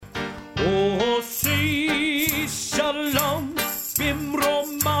עושי שלום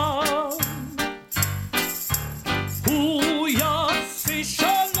במרומה הוא יעשי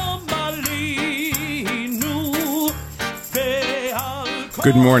שלום עלינו ועל כל...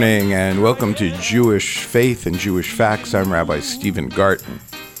 Good morning and welcome to Jewish Faith and Jewish Facts. I'm Rabbi Stephen Garten.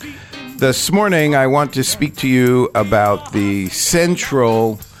 This morning I want to speak to you about the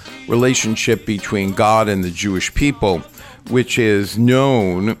central relationship between God and the Jewish people, which is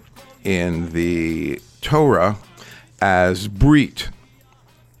known in the Torah as Brit,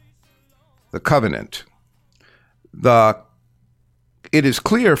 the covenant. It is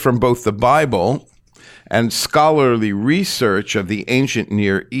clear from both the Bible and scholarly research of the ancient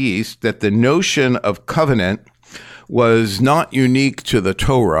Near East that the notion of covenant was not unique to the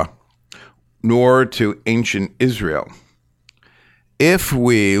Torah nor to ancient Israel. If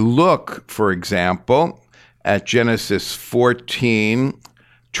we look, for example, at Genesis 14,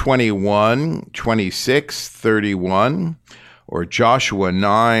 21, 26, 31, or Joshua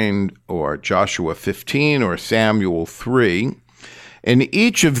 9, or Joshua 15, or Samuel 3, in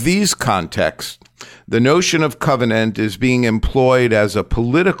each of these contexts, the notion of covenant is being employed as a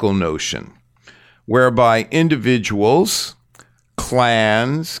political notion, whereby individuals,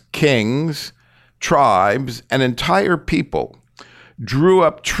 clans, kings, tribes, and entire people drew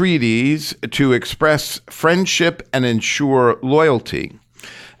up treaties to express friendship and ensure loyalty,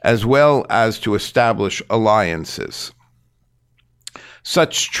 as well as to establish alliances.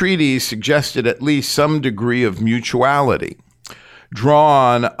 Such treaties suggested at least some degree of mutuality,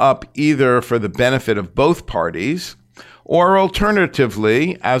 drawn up either for the benefit of both parties, or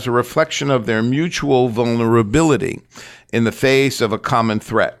alternatively as a reflection of their mutual vulnerability in the face of a common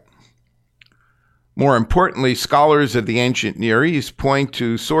threat. More importantly, scholars of the ancient Near East point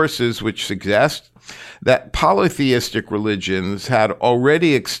to sources which suggest that polytheistic religions had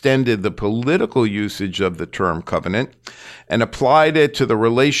already extended the political usage of the term covenant and applied it to the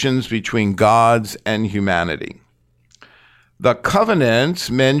relations between gods and humanity. The covenants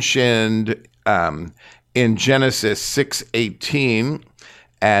mentioned in Genesis 6:18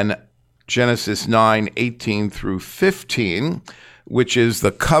 and Genesis 9:18 through 15, which is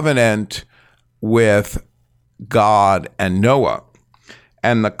the covenant with God and Noah,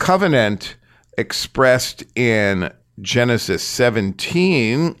 and the covenant expressed in Genesis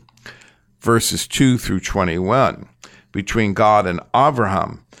 17, verses 2 through 21, between God and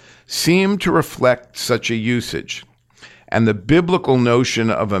Abraham, seem to reflect such a usage, and the biblical notion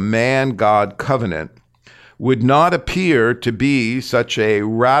of a man-God covenant would not appear to be such a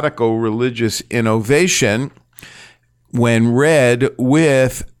radical religious innovation when read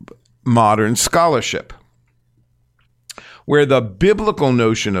with modern scholarship. Where the biblical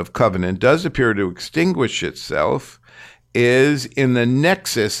notion of covenant does appear to extinguish itself is in the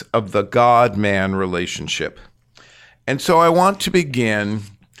nexus of the God-man relationship. And so I want to begin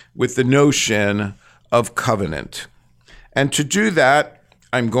with the notion of covenant. And to do that,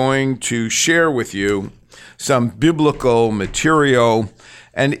 I'm going to share with you some biblical material.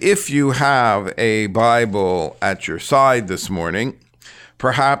 And if you have a Bible at your side this morning,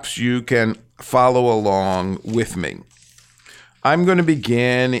 perhaps you can follow along with me. I'm going to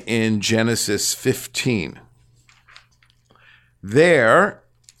begin in Genesis 15. There,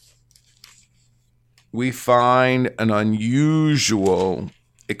 we find an unusual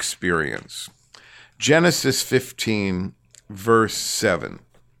experience. Genesis 15, verse 7.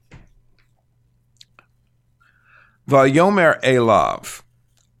 Vayomer Elav,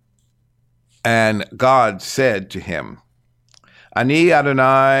 and God said to him, Ani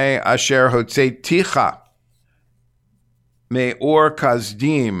Adonai asher hotzeiticha me'or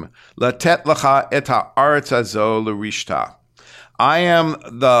Kasdim latet lacha et ha'aretz hazo l'rishta. I am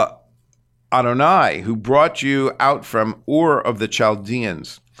the Adonai who brought you out from Ur of the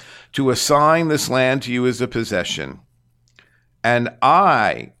Chaldeans to assign this land to you as a possession. And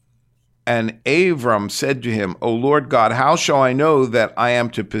Abram said to him, O Lord God, how shall I know that I am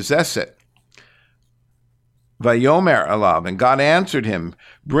to possess it? Vayomer Elav, and God answered him,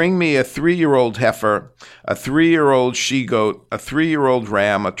 bring me a 3-year-old heifer, a 3-year-old she-goat, a 3-year-old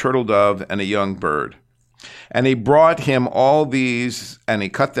ram, a turtle dove, and a young bird. And he brought him all these, and he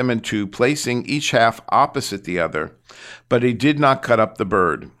cut them in two, placing each half opposite the other. But he did not cut up the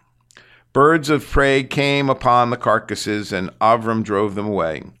bird. Birds of prey came upon the carcasses, and Avram drove them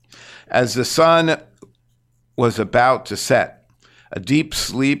away. As the sun was about to set, a deep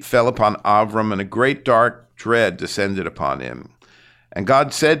sleep fell upon Avram, and a great dark dread descended upon him. And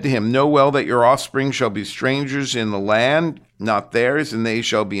God said to him, know well that your offspring shall be strangers in the land, not theirs, and they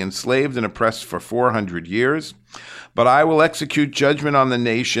shall be enslaved and oppressed for 400 years. But I will execute judgment on the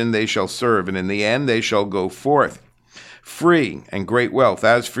nation they shall serve, and in the end they shall go forth free and great wealth.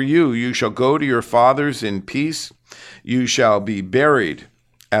 As for you, you shall go to your fathers in peace. You shall be buried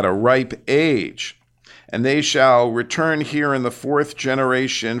at a ripe age, and they shall return here in the 4th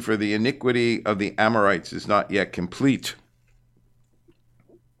generation, for the iniquity of the Amorites is not yet complete.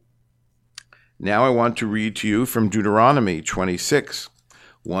 Now I want to read to you from Deuteronomy 26,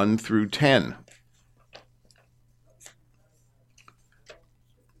 1 through 10.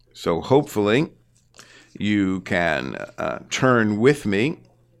 So hopefully you can turn with me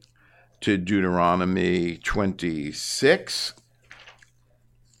to Deuteronomy 26.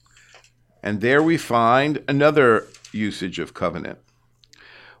 And there we find another usage of covenant.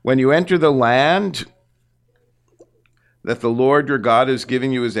 When you enter the land that the Lord your God is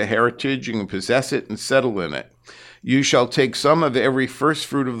giving you as a heritage, you can possess it and settle in it. You shall take some of every first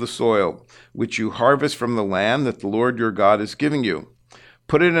fruit of the soil, which you harvest from the land that the Lord your God is giving you.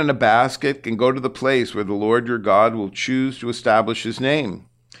 Put it in a basket and go to the place where the Lord your God will choose to establish his name.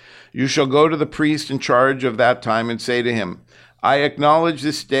 You shall go to the priest in charge of that time and say to him, I acknowledge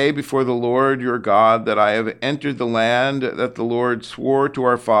this day before the Lord your God that I have entered the land that the Lord swore to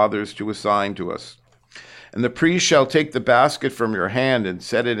our fathers to assign to us. And the priest shall take the basket from your hand and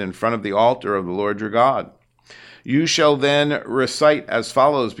set it in front of the altar of the Lord your God. You shall then recite as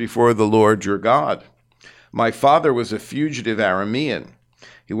follows before the Lord your God. My father was a fugitive Aramean.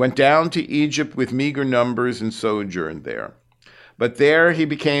 He went down to Egypt with meager numbers and sojourned there. But there he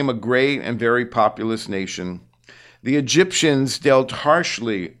became a great and very populous nation. The Egyptians dealt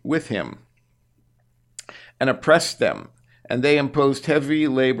harshly with him and oppressed them, and they imposed heavy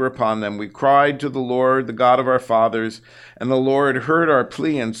labor upon them. We cried to the Lord, the God of our fathers, and the Lord heard our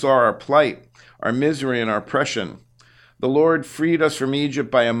plea and saw our plight, our misery and our oppression. The Lord freed us from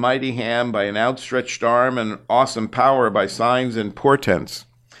Egypt by a mighty hand, by an outstretched arm, and awesome power, by signs and portents.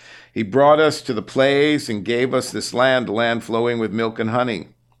 He brought us to the place and gave us this land, a land flowing with milk and honey.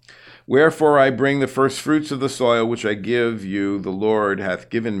 Wherefore I bring the first fruits of the soil, which I give you, the Lord hath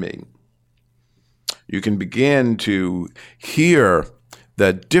given me. You can begin to hear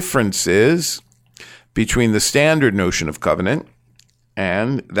the differences between the standard notion of covenant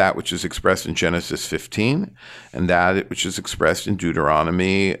and that which is expressed in Genesis 15 and that which is expressed in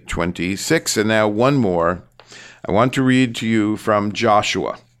Deuteronomy 26. And now one more. I want to read to you from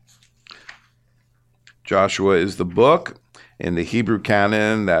Joshua. Joshua is the book in the Hebrew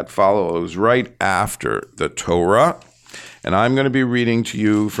canon that follows right after the Torah. And I'm going to be reading to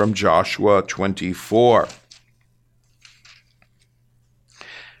you from Joshua 24.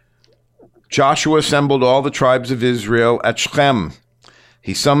 Joshua assembled all the tribes of Israel at Shechem.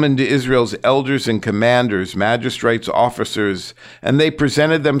 He summoned Israel's elders and commanders, magistrates, officers, and they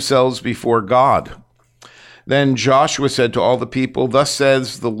presented themselves before God. Then Joshua said to all the people, Thus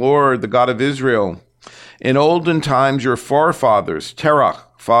says the Lord, the God of Israel, in olden times your forefathers, Terach,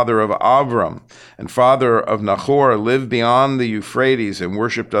 father of Abram, and father of Nahor, lived beyond the Euphrates and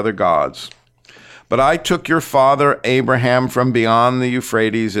worshipped other gods. But I took your father Abraham from beyond the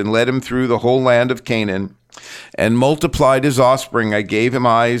Euphrates and led him through the whole land of Canaan, and multiplied his offspring. I gave him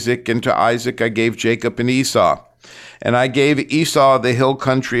Isaac, and to Isaac I gave Jacob and Esau. And I gave Esau the hill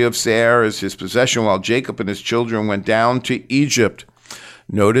country of Seir as his possession, while Jacob and his children went down to Egypt.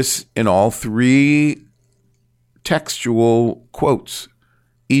 Notice in all three textual quotes,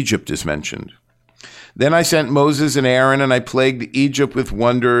 Egypt is mentioned. Then I sent Moses and Aaron, and I plagued Egypt with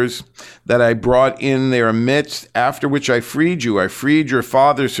wonders that I brought in their midst, after which I freed you. I freed your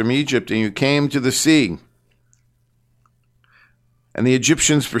fathers from Egypt, and you came to the sea. And the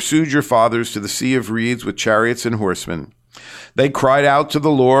Egyptians pursued your fathers to the sea of reeds with chariots and horsemen. They cried out to the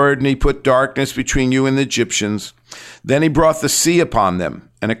Lord, and he put darkness between you and the Egyptians. Then he brought the sea upon them,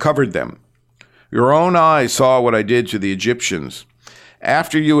 and it covered them. Your own eyes saw what I did to the Egyptians.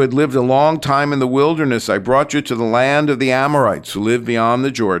 After you had lived a long time in the wilderness, I brought you to the land of the Amorites, who live beyond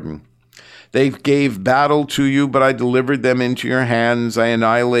the Jordan. They gave battle to you, but I delivered them into your hands. I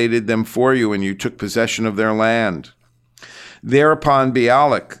annihilated them for you, and you took possession of their land. Thereupon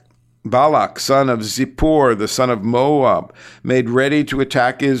Balak, son of Zippor, the son of Moab, made ready to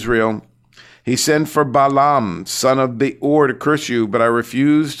attack Israel. He sent for Balaam, son of Beor, to curse you, but I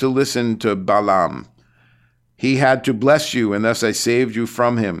refused to listen to Balaam. He had to bless you, and thus I saved you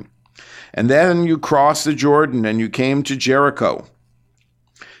from him. And then you crossed the Jordan, and you came to Jericho.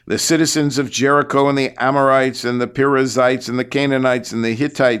 The citizens of Jericho and the Amorites and the Perizzites and the Canaanites and the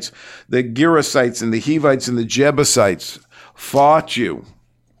Hittites, the Girasites and the Hivites and the Jebusites, fought you,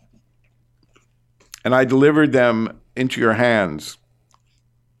 and I delivered them into your hands.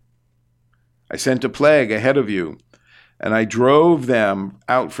 I sent a plague ahead of you, and I drove them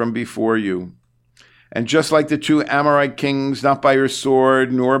out from before you. And just like the two Amorite kings, not by your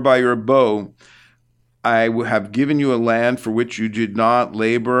sword nor by your bow, I have given you a land for which you did not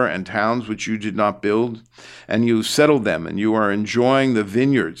labor and towns which you did not build, and you settled them, and you are enjoying the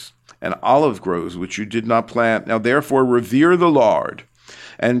vineyards and olive groves which you did not plant. Now therefore revere the Lord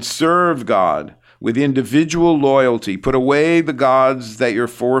and serve God with individual loyalty. Put away the gods that your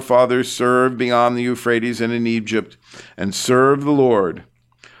forefathers served beyond the Euphrates and in Egypt, and serve the Lord.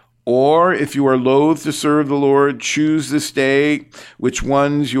 Or if you are loath to serve the Lord, choose this day which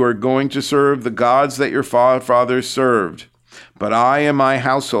ones you are going to serve, the gods that your fathers served. But I and my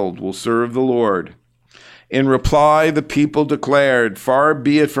household will serve the Lord. In reply, the people declared, Far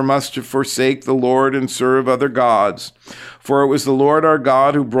be it from us to forsake the Lord and serve other gods. For it was the Lord our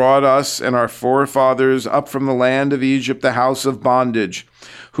God who brought us and our forefathers up from the land of Egypt, the house of bondage,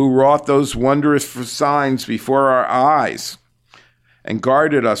 who wrought those wondrous signs before our eyes, and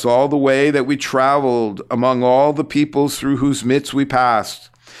guarded us all the way that we traveled among all the peoples through whose midst we passed.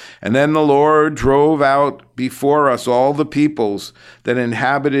 And then the Lord drove out before us all the peoples that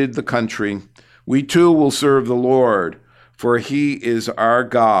inhabited the country. We too will serve the Lord, for he is our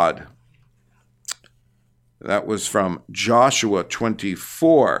God. That was from Joshua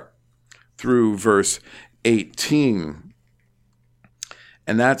 24 through verse 18.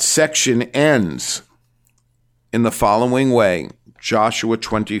 And that section ends in the following way. Joshua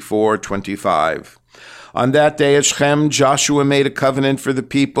 24:25. On that day at Shechem, Joshua made a covenant for the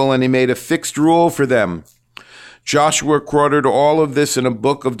people, and he made a fixed rule for them. Joshua recorded all of this in a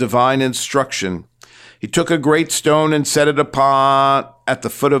book of divine instruction. He took a great stone and set it upon at the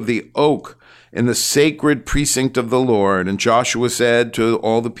foot of the oak in the sacred precinct of the Lord. And Joshua said to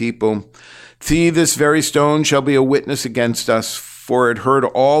all the people, See, this very stone shall be a witness against us, for it heard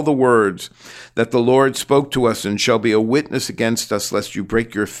all the words that the Lord spoke to us, and shall be a witness against us, lest you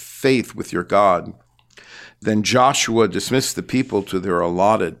break your faith with your God. Then Joshua dismissed the people to their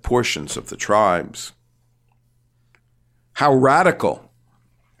allotted portions of the tribes. How radical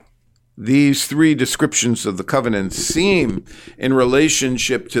these three descriptions of the covenant seem in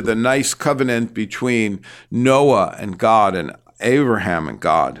relationship to the nice covenant between Noah and God and Abraham and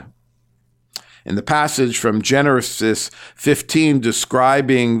God. In the passage from Genesis 15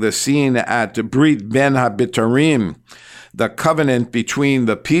 describing the scene at Brit Ben HaBitarim, the covenant between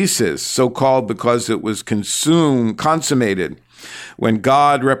the pieces, so called because it was consummated, when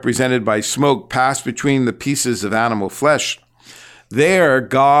God, represented by smoke, passed between the pieces of animal flesh. There,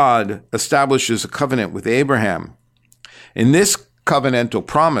 God establishes a covenant with Abraham. In this covenantal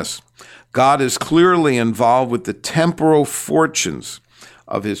promise, God is clearly involved with the temporal fortunes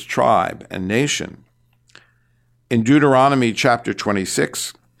of his tribe and nation. In Deuteronomy chapter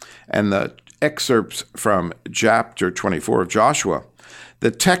 26 and the excerpts from chapter 24 of Joshua,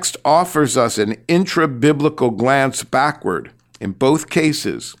 the text offers us an intra-biblical glance backward. In both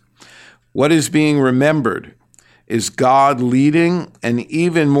cases, what is being remembered is God leading and,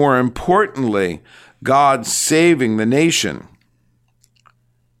 even more importantly, God saving the nation.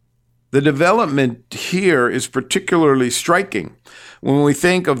 The development here is particularly striking when we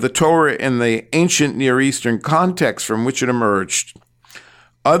think of the Torah in the ancient Near Eastern context from which it emerged.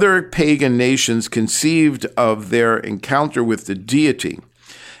 Other pagan nations conceived of their encounter with the deity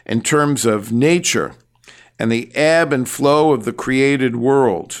in terms of nature and the ebb and flow of the created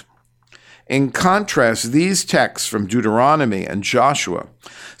world. In contrast, these texts from Deuteronomy and Joshua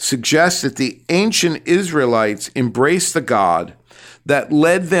suggest that the ancient Israelites embraced the God that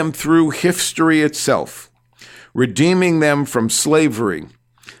led them through history itself, redeeming them from slavery,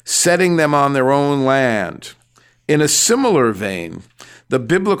 setting them on their own land. In a similar vein, the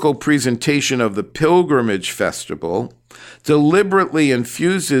biblical presentation of the pilgrimage festival deliberately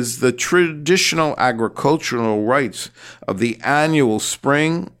infuses the traditional agricultural rites of the annual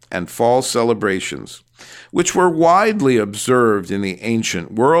spring and fall celebrations, which were widely observed in the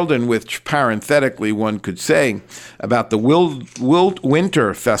ancient world, and which parenthetically one could say about the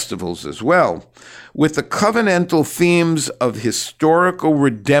winter festivals as well, with the covenantal themes of historical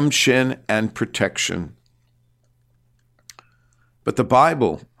redemption and protection. But the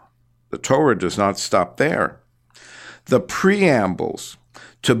Bible, the Torah, does not stop there. The preambles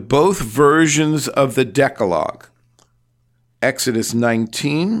to both versions of the Decalogue, Exodus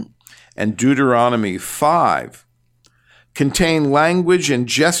 19 and Deuteronomy 5, contain language and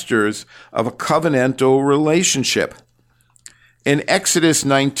gestures of a covenantal relationship. In Exodus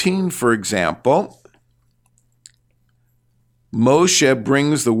 19, for example, Moshe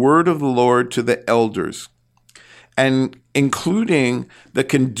brings the word of the Lord to the elders, and including the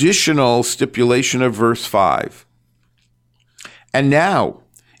conditional stipulation of verse 5. And now,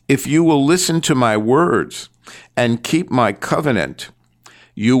 if you will listen to my words and keep my covenant,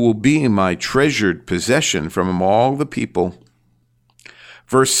 you will be my treasured possession from all the people.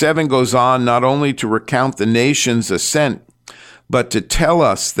 Verse 7 goes on not only to recount the nation's ascent, but to tell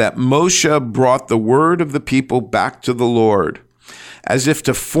us that Moshe brought the word of the people back to the Lord, as if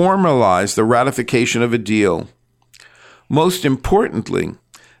to formalize the ratification of a deal. Most importantly,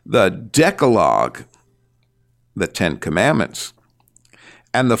 the Decalogue, the Ten Commandments,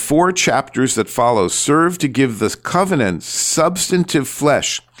 and the 4 chapters that follow serve to give the covenant substantive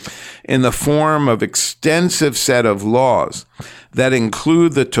flesh in the form of extensive set of laws that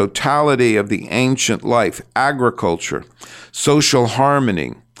include the totality of the ancient life, agriculture, social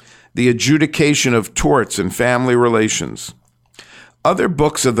harmony, the adjudication of torts and family relations. Other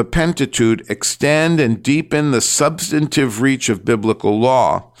books of the Pentateuch extend and deepen the substantive reach of biblical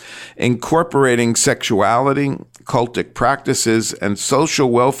law, incorporating sexuality, cultic practices, and social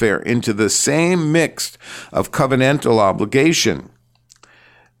welfare into the same mix of covenantal obligation.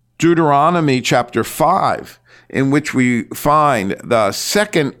 Deuteronomy chapter 5, in which we find the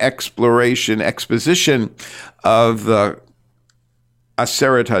second exposition of the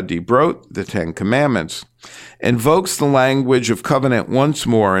Aseret HaDibrot, the Ten Commandments, invokes the language of covenant once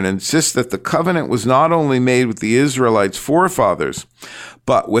more and insists that the covenant was not only made with the Israelites' forefathers,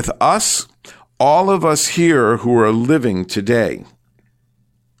 but with us, all of us here who are living today.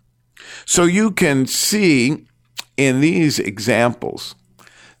 So you can see in these examples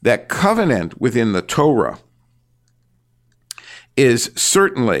that covenant within the Torah is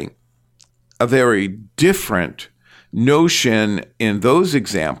certainly a very different notion in those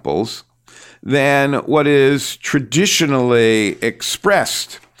examples than what is traditionally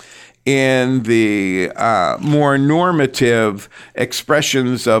expressed in the more normative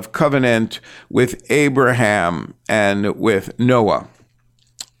expressions of covenant with Abraham and with Noah.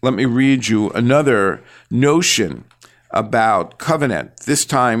 Let me read you another notion about covenant, this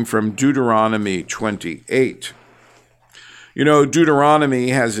time from Deuteronomy 28. You know, Deuteronomy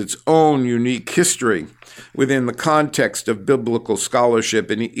has its own unique history within the context of biblical scholarship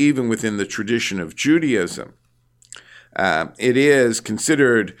and even within the tradition of Judaism. It is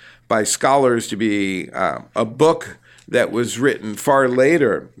considered by scholars to be a book that was written far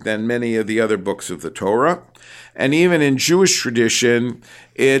later than many of the other books of the Torah. And even in Jewish tradition,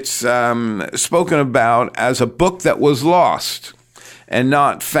 it's spoken about as a book that was lost and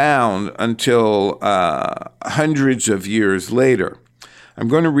not found until hundreds of years later. I'm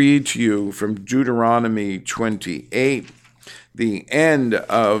going to read to you from Deuteronomy 28, the end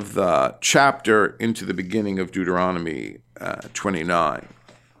of the chapter into the beginning of Deuteronomy 29.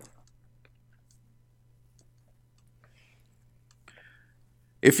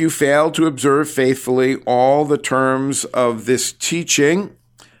 If you fail to observe faithfully all the terms of this teaching,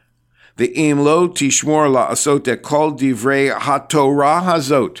 the im lo tishmor la'asot kol divrei haTorah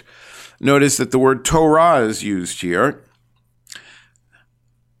hazot. Notice that the word Torah is used here.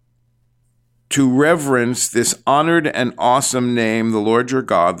 To reverence this honored and awesome name, the Lord your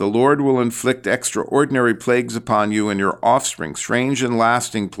God, the Lord will inflict extraordinary plagues upon you and your offspring, strange and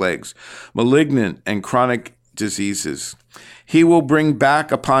lasting plagues, malignant and chronic diseases. He will bring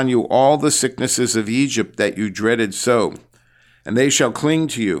back upon you all the sicknesses of Egypt that you dreaded so, and they shall cling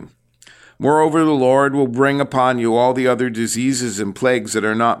to you. Moreover, the Lord will bring upon you all the other diseases and plagues that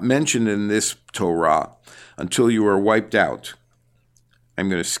are not mentioned in this Torah until you are wiped out. I'm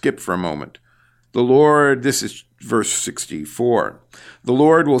going to skip for a moment. The Lord, this is verse 64. The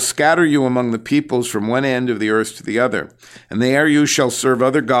Lord will scatter you among the peoples from one end of the earth to the other, and there you shall serve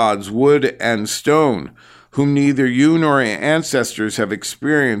other gods, wood and stone, whom neither you nor your ancestors have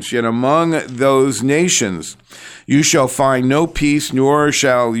experienced. Yet among those nations you shall find no peace, nor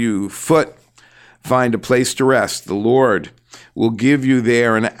shall you foot find a place to rest. The Lord will give you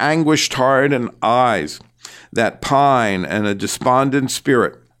there an anguished heart and eyes that pine and a despondent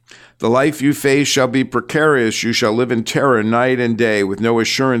spirit. The life you face shall be precarious. You shall live in terror night and day with no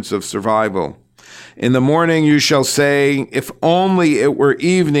assurance of survival. In the morning you shall say, if only it were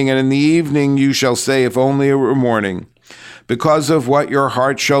evening, and in the evening you shall say, if only it were morning, because of what your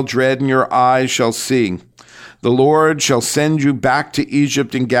heart shall dread and your eyes shall see. The Lord shall send you back to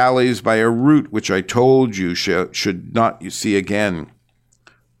Egypt in galleys by a route which I told you should not you see again.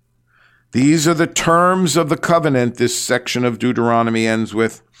 These are the terms of the covenant, this section of Deuteronomy ends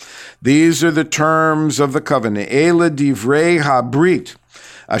with. These are the terms of the covenant. Ela divrei habrit,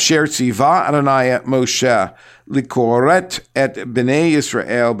 Asher tziva Adonai et Moshe likoret et bnei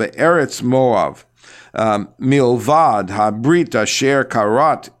Yisrael be'eretz Moav milvad habrit asher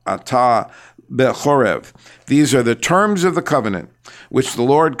karat ata bechorev. These are the terms of the covenant which the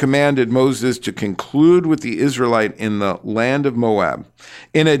Lord commanded Moses to conclude with the Israelite in the land of Moab,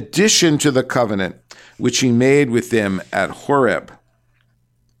 in addition to the covenant which he made with them at Horeb.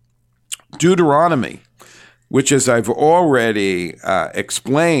 Deuteronomy, which, as I've already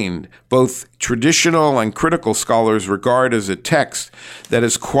explained, both traditional and critical scholars regard as a text that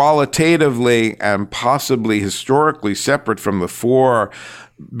is qualitatively and possibly historically separate from the four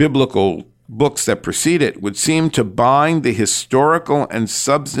biblical books that precede it, would seem to bind the historical and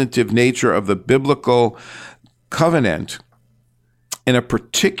substantive nature of the biblical covenant in a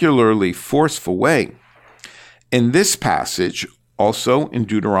particularly forceful way. In this passage, also in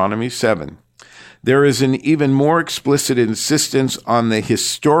Deuteronomy 7, there is an even more explicit insistence on the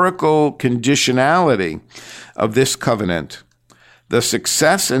historical conditionality of this covenant. The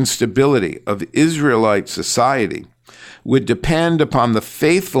success and stability of Israelite society would depend upon the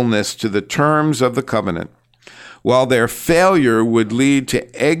faithfulness to the terms of the covenant, while their failure would lead to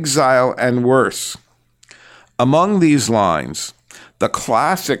exile and worse. Among these lines, the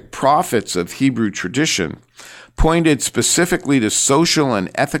classic prophets of Hebrew tradition pointed specifically to social and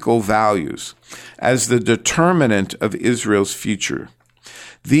ethical values as the determinant of Israel's future.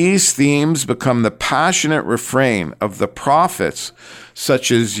 These themes become the passionate refrain of the prophets such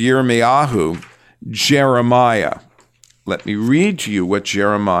as Yirmiyahu, Jeremiah. Let me read to you what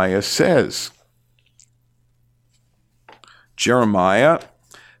Jeremiah says. Jeremiah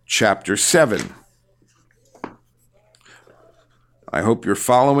chapter 7. I hope you're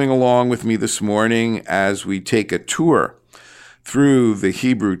following along with me this morning as we take a tour through the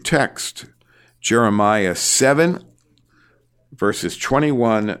Hebrew text. Jeremiah 7, verses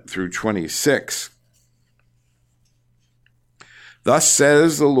 21 through 26. Thus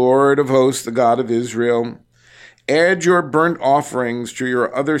says the Lord of hosts, the God of Israel, add your burnt offerings to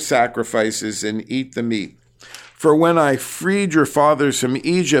your other sacrifices and eat the meat. For when I freed your fathers from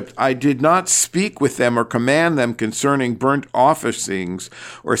Egypt, I did not speak with them or command them concerning burnt offerings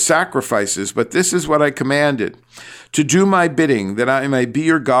or sacrifices, but this is what I commanded: to do my bidding, that I may be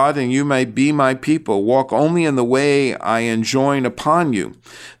your God and you may be my people. Walk only in the way I enjoin upon you,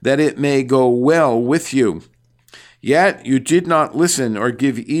 that it may go well with you. Yet you did not listen or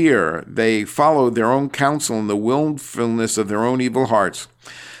give ear. They followed their own counsel in the willfulness of their own evil hearts.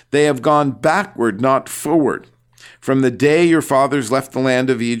 They have gone backward, not forward, from the day your fathers left the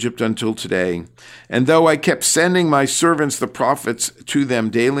land of Egypt until today. And though I kept sending my servants the prophets to them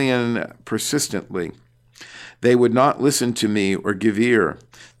daily and persistently, they would not listen to me or give ear.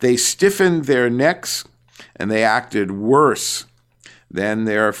 They stiffened their necks, and they acted worse than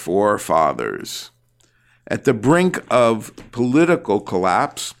their forefathers. At the brink of political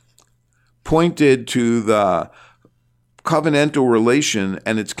collapse, pointed to the covenantal relation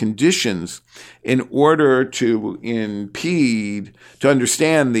and its conditions in order to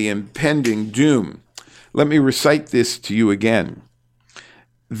understand the impending doom. Let me recite this to you again.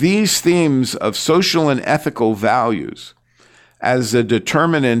 These themes of social and ethical values as a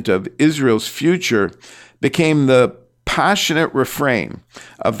determinant of Israel's future became the passionate refrain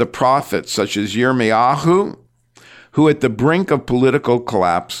of the prophets such as Yirmiyahu, who at the brink of political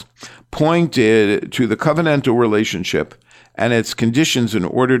collapse pointed to the covenantal relationship and its conditions in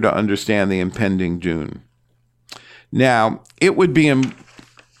order to understand the impending doom. Now, it would be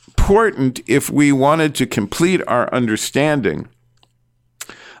important if we wanted to complete our understanding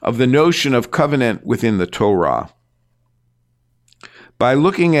of the notion of covenant within the Torah by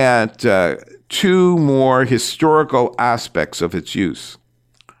looking at two more historical aspects of its use.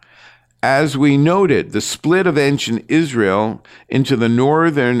 As we noted, the split of ancient Israel into the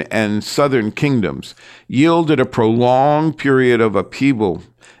northern and southern kingdoms yielded a prolonged period of upheaval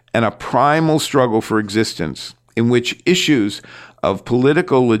and a primal struggle for existence, in which issues of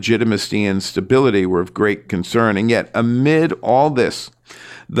political legitimacy and stability were of great concern. And yet, amid all this,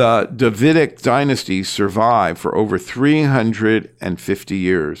 the Davidic dynasty survived for over 350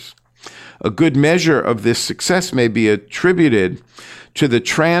 years. A good measure of this success may be attributed to the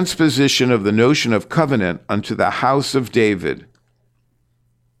transposition of the notion of covenant unto the house of David.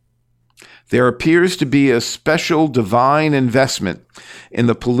 There appears to be a special divine investment in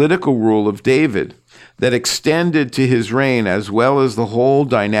the political rule of David that extended to his reign, as well as the whole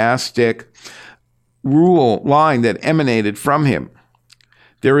dynastic rule line that emanated from him.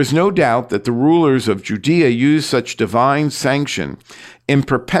 There is no doubt that the rulers of Judea used such divine sanction in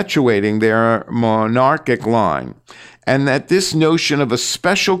perpetuating their monarchic line, and that this notion of a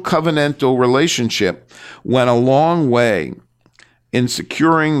special covenantal relationship went a long way in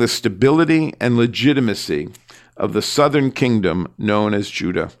securing the stability and legitimacy of the southern kingdom known as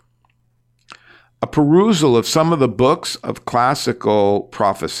Judah. A perusal of some of the books of classical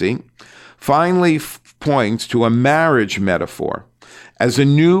prophecy finally points to a marriage metaphor as a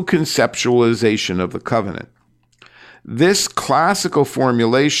new conceptualization of the covenant. This classical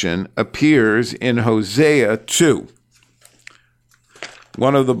formulation appears in Hosea 2,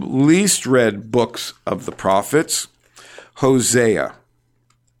 one of the least read books of the prophets, Hosea,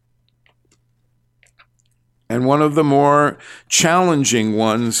 and one of the more challenging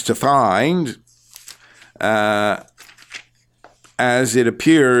ones to find, as it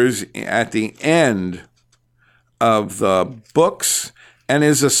appears at the end of the books and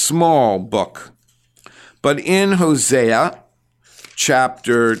is a small book. But in Hosea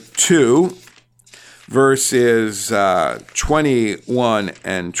chapter 2, verses 21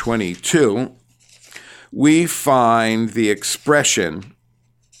 and 22, we find the expression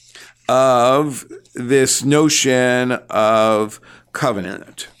of this notion of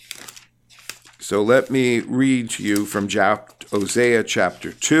covenant. So let me read to you from Hosea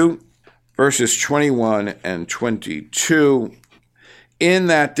chapter 2, verses 21 and 22. In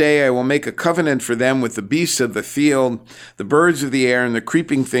that day I will make a covenant for them with the beasts of the field, the birds of the air, and the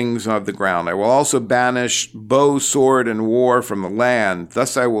creeping things of the ground. I will also banish bow, sword, and war from the land.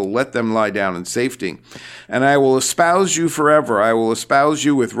 Thus I will let them lie down in safety. And I will espouse you forever. I will espouse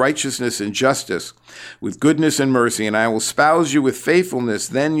you with righteousness and justice, with goodness and mercy, and I will espouse you with faithfulness.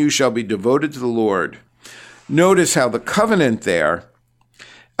 Then you shall be devoted to the Lord. Notice how the covenant there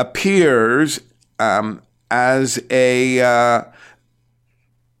appears as a...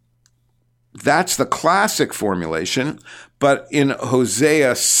 That's the classic formulation, but in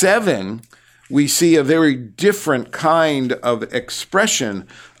Hosea 7, we see a very different kind of expression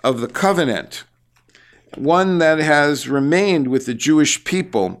of the covenant, one that has remained with the Jewish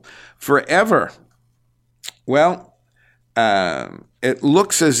people forever. Well, it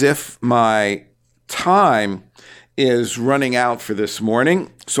looks as if my time is running out for this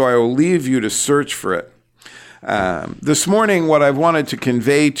morning, so I will leave you to search for it. This morning, what I've wanted to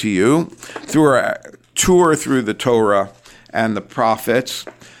convey to you through our tour through the Torah and the prophets,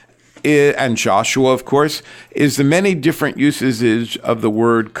 and Joshua, of course, is the many different usages of the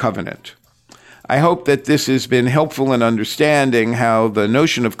word covenant. I hope that this has been helpful in understanding how the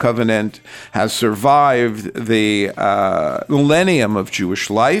notion of covenant has survived the millennium of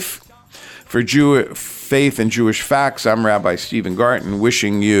Jewish life. For Faith and Jewish Facts, I'm Rabbi Stephen Garten,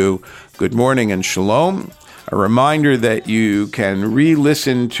 wishing you good morning and shalom. A reminder that you can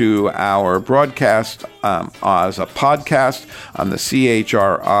re-listen to our broadcast as a podcast on the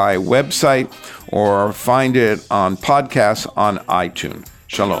CHRI website or find it on podcasts on iTunes.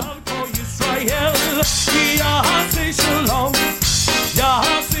 Shalom.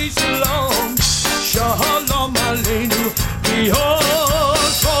 Shalom aleinu.